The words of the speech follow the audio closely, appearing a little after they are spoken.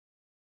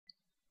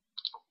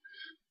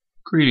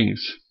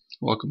Greetings.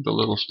 Welcome to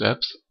Little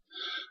Steps.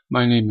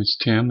 My name is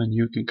Tim, and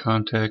you can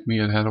contact me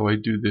at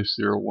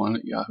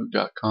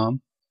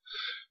howdoidothisone@yahoo.com.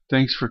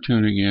 Thanks for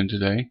tuning in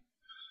today.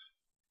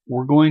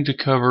 We're going to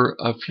cover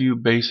a few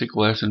basic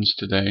lessons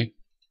today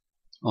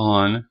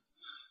on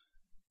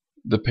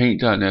the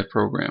Paint.net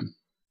program.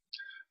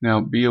 Now,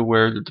 be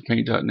aware that the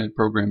Paint.net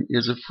program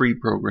is a free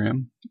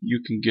program.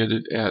 You can get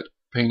it at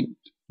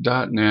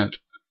Paint.net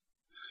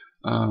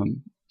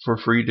for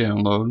free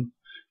download.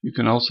 You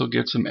can also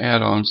get some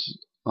add-ons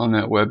on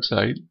that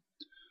website.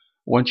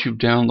 Once you've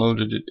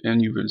downloaded it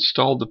and you've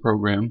installed the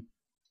program,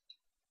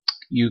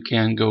 you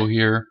can go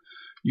here.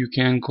 You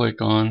can click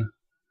on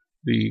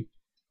the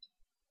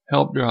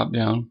help drop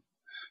down,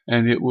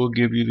 and it will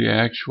give you the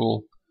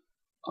actual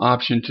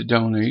option to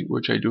donate,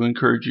 which I do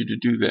encourage you to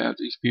do that.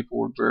 These people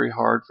work very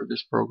hard for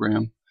this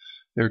program.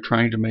 They're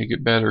trying to make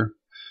it better.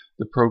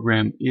 The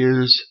program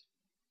is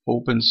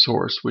open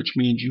source, which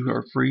means you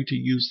are free to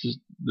use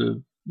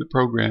the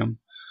program.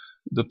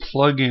 The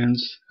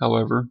plugins,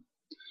 however,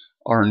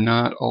 are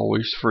not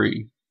always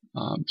free.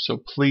 So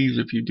please,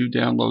 if you do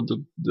download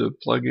the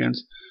plugins,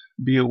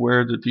 be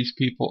aware that these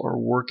people are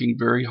working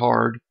very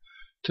hard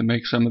to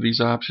make some of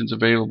these options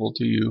available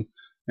to you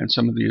and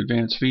some of the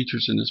advanced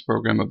features in this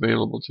program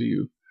available to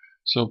you.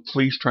 So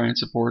please try and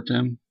support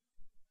them.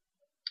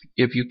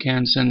 If you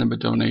can send them a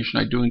donation,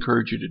 I do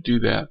encourage you to do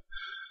that.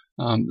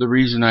 The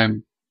reason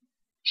I'm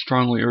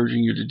strongly urging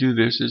you to do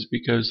this is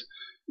because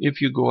if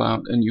you go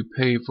out and you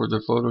pay for the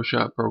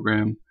Photoshop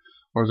program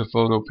or the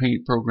photo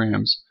paint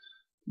programs,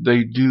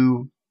 they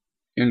do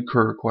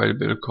incur quite a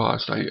bit of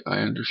cost. I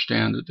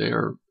understand that they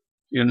are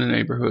in the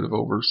neighborhood of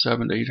over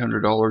 $700 to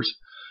 $800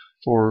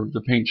 for the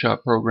paint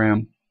shop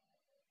program.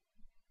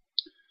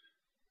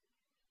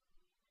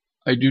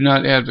 I do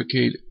not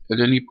advocate at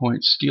any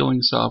point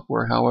stealing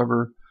software.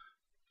 However,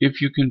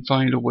 if you can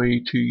find a way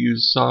to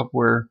use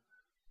software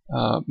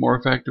more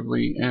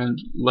effectively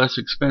and less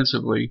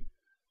expensively,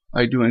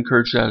 I do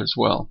encourage that as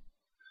well.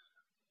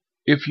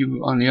 If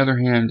you, on the other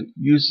hand,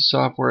 use the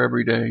software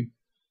every day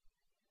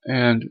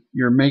and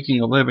you're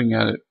making a living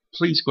at it,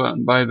 please go out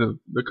and buy the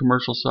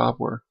commercial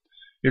software.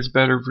 It's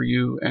better for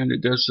you, and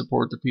it does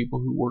support the people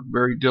who work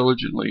very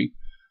diligently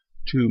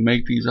to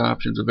make these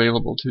options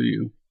available to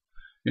you.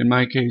 In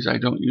my case, I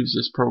don't use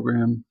this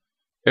program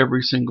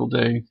every single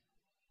day.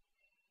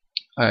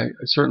 I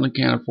certainly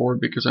can't afford,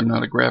 because I'm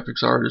not a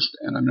graphics artist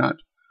and I'm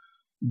not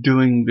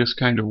doing this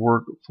kind of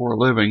work for a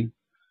living.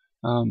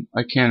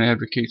 I can't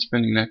advocate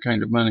spending that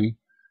kind of money,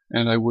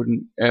 and I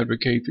wouldn't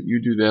advocate that you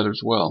do that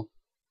as well.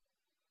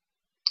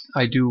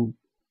 I do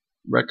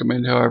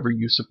recommend, however,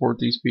 you support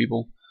these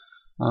people.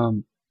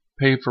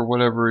 Pay for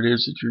whatever it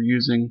is that you're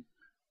using,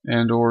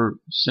 and or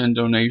send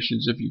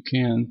donations if you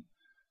can,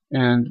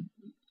 and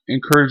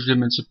encourage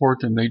them and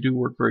support them. They do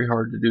work very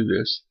hard to do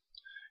this.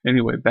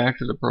 Anyway, back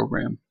to the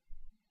program.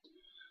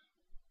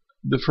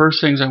 The first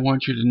things I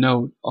want you to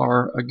note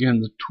are,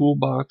 again, the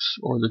toolbox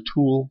or the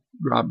tool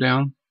drop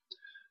down.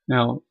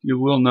 Now, you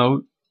will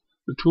note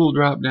the tool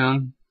drop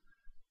down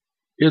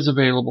is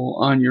available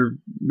on your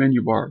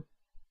menu bar.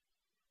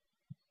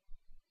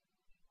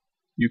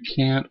 You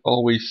can't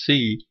always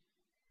see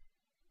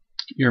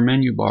your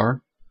menu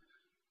bar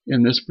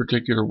in this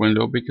particular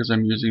window because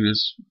I'm using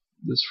this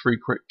free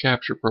quick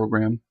capture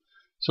program,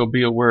 so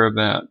be aware of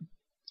that.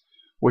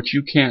 What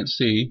you can't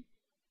see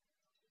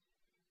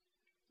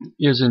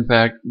is, in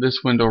fact,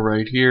 this window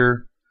right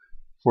here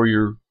for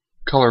your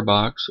color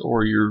box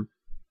or your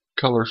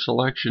color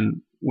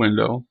selection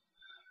window,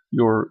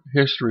 your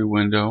history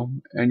window,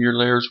 and your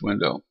layers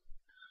window.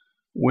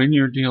 When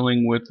you're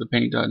dealing with the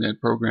Paint.net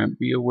program,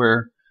 be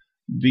aware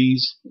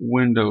these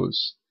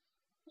windows,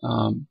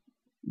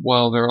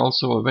 while they're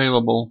also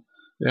available,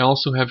 they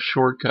also have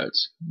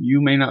shortcuts.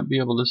 You may not be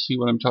able to see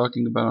what I'm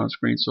talking about on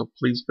screen, so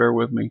please bear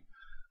with me.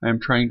 I'm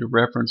trying to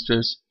reference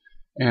this,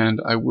 and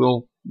I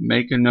will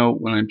make a note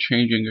when I'm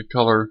changing a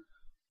color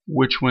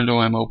which window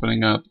I'm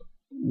opening up,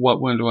 what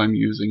window I'm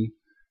using,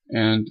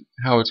 and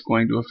how it's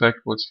going to affect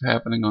what's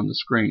happening on the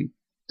screen,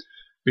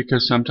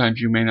 because sometimes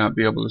you may not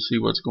be able to see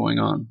what's going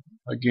on.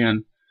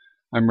 Again,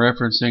 I'm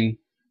referencing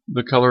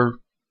the color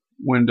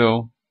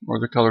window or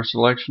the color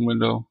selection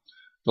window,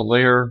 the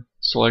layer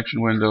selection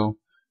window,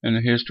 and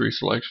the history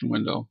selection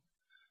window.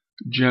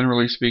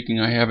 Generally speaking,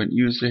 I haven't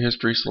used the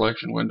history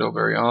selection window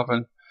very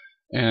often,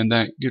 and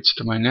that gets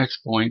to my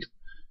next point.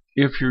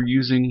 If you're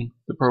using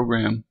the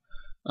program,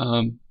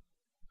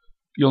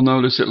 you'll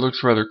notice it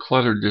looks rather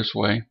cluttered this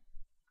way.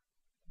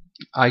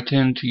 I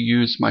tend to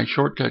use my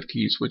shortcut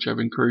keys, which I've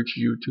encouraged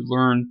you to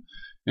learn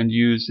and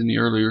use in the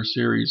earlier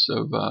series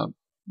of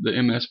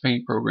the MS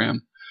Paint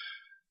program.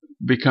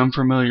 Become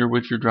familiar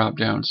with your drop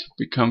downs.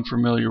 Become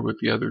familiar with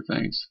the other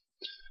things.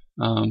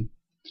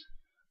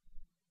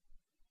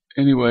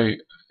 Anyway,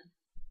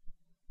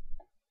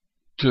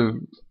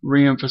 to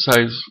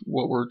re-emphasize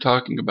what we're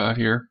talking about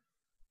here,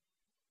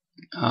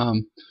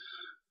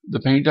 the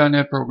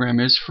Paint.net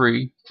program is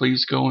free.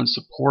 Please go and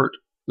support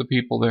the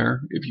people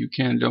there. If you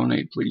can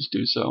donate, please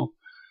do so.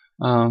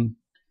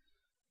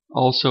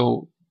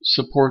 Also,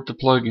 support the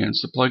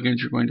plugins. The plugins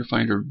you're going to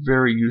find are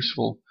very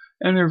useful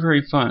and they're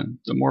very fun.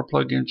 The more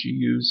plugins you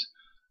use,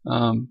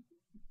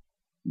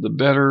 the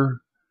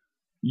better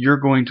you're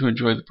going to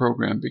enjoy the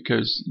program,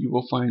 because you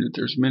will find that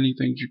there's many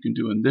things you can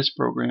do in this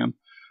program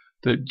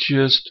that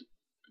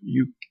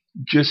you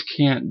just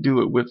can't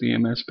do it with the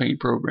MS Paint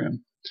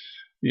program.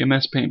 The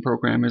MS Paint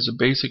program is a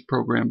basic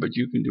program, but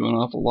you can do an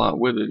awful lot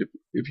with it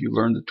if you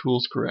learn the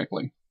tools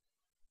correctly.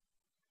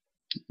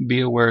 Be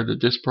aware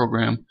that this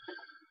program,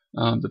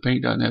 the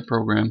Paint.net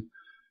program,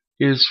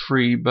 is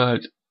free,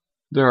 but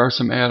there are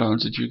some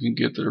add-ons that you can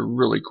get that are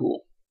really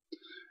cool.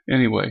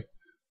 Anyway,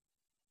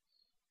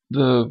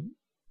 the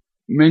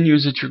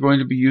menus that you're going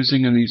to be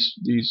using in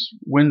these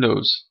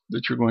windows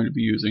that you're going to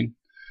be using,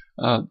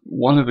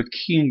 one of the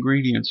key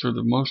ingredients, or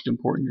the most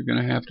important you're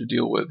going to have to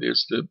deal with,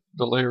 is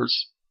the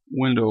layers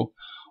window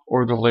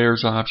or the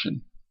layers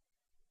option.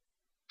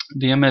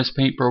 The MS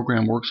Paint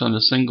program works on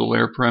a single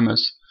layer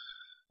premise.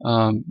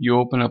 You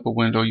open up a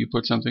window, you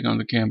put something on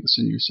the canvas,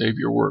 and you save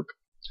your work.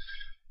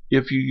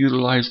 If you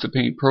utilize the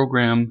Paint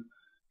program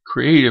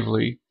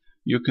creatively,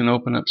 you can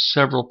open up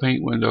several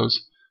paint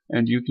windows,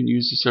 and you can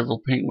use the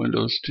several paint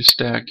windows to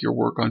stack your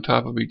work on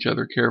top of each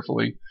other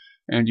carefully,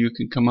 and you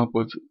can come up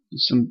with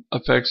some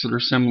effects that are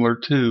similar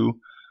to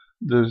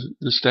the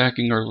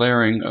stacking or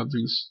layering of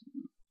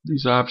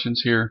these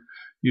options here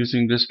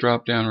using this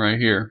drop down right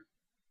here.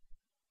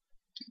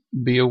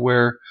 Be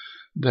aware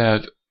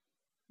that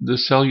the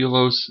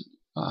cellulose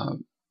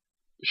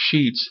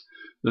sheets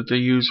that they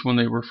used when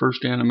they were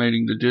first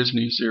animating the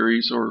Disney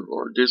series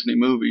or Disney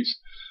movies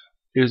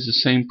is the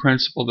same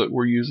principle that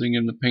we're using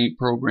in the paint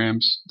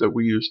programs that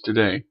we use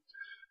today.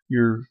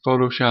 Your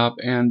Photoshop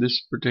and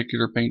this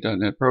particular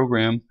Paint.net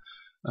program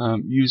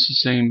use the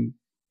same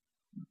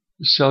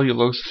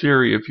cellulose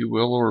theory, if you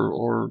will,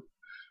 or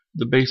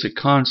the basic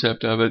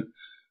concept of it,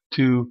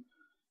 to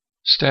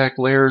stack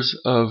layers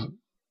of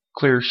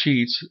clear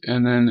sheets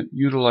and then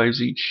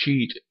utilize each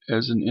sheet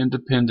as an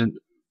independent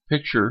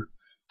picture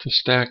to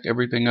stack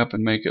everything up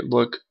and make it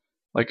look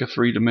like a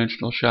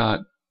three-dimensional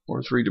shot or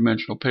a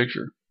three-dimensional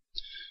picture.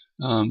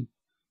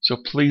 So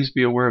please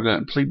be aware of that,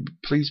 and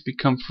please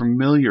become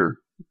familiar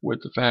with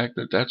the fact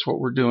that that's what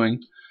we're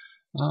doing.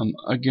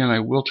 Again, I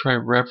will try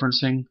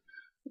referencing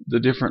the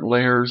different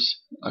layers.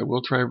 I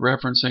will try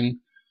referencing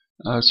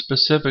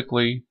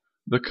specifically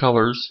the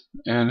colors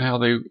and how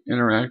they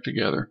interact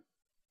together.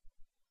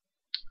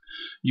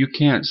 You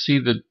can't see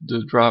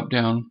the drop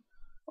down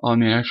on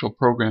the actual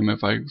program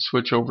if I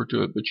switch over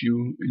to it, but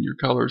you in your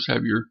colors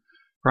have your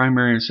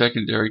primary and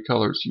secondary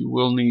colors. You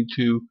will need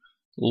to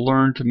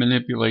learn to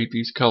manipulate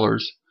these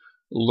colors,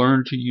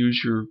 learn to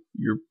use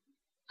your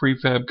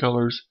prefab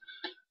colors,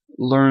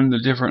 learn the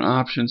different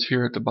options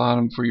here at the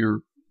bottom for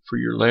your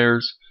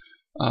layers,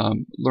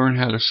 learn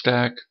how to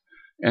stack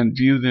and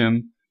view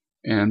them,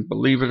 and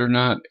believe it or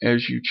not,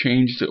 as you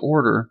change the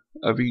order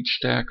of each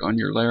stack on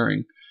your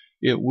layering,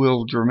 it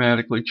will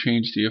dramatically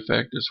change the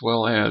effect, as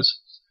well as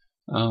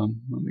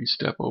let me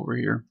step over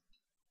here.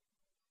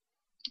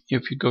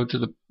 If you go to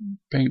the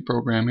paint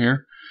program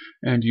here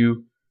and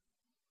you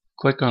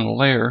click on a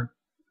layer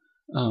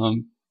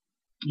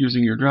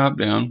using your drop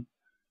down,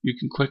 you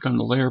can click on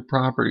the layer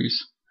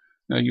properties.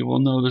 Now you will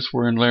notice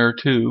we're in layer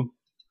 2,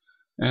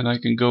 and I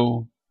can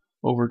go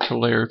over to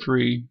layer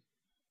 3,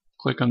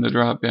 click on the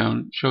drop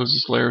down, it shows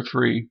us layer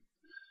 3,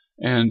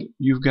 and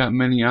you've got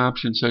many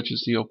options such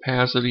as the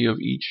opacity of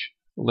each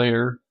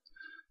layer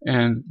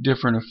and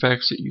different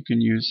effects that you can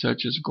use,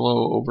 such as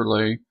glow,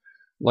 overlay,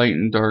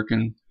 lighten,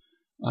 darken.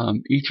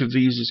 Each of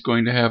these is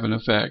going to have an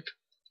effect.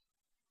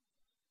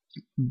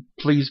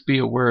 Please be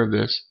aware of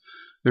this.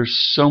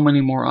 There's so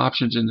many more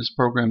options in this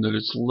program that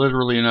it's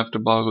literally enough to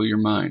boggle your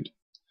mind.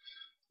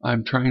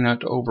 I'm trying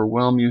not to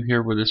overwhelm you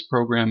here with this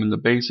program and the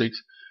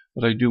basics,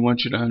 but I do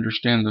want you to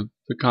understand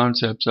the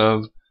concepts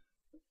of,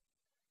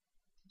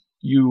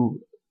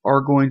 you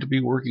are going to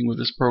be working with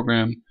this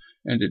program,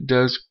 and it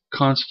does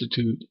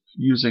constitute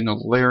using a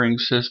layering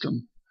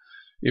system.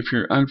 If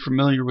you're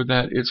unfamiliar with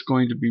that, it's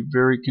going to be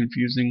very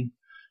confusing.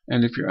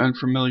 And if you're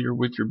unfamiliar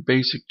with your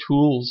basic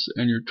tools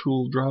and your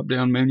tool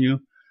drop-down menu,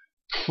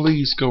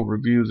 please go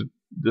review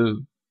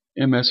the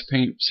MS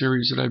Paint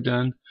series that I've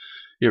done.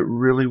 It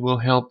really will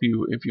help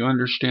you if you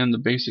understand the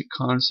basic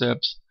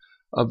concepts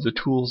of the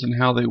tools and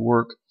how they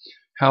work,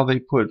 how they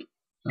put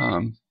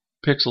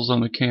pixels on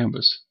the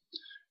canvas.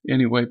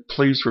 Anyway,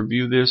 please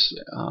review this.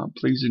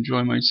 Please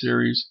enjoy my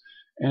series,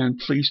 and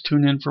please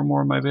tune in for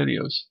more of my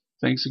videos.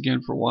 Thanks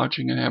again for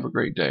watching, and have a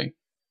great day.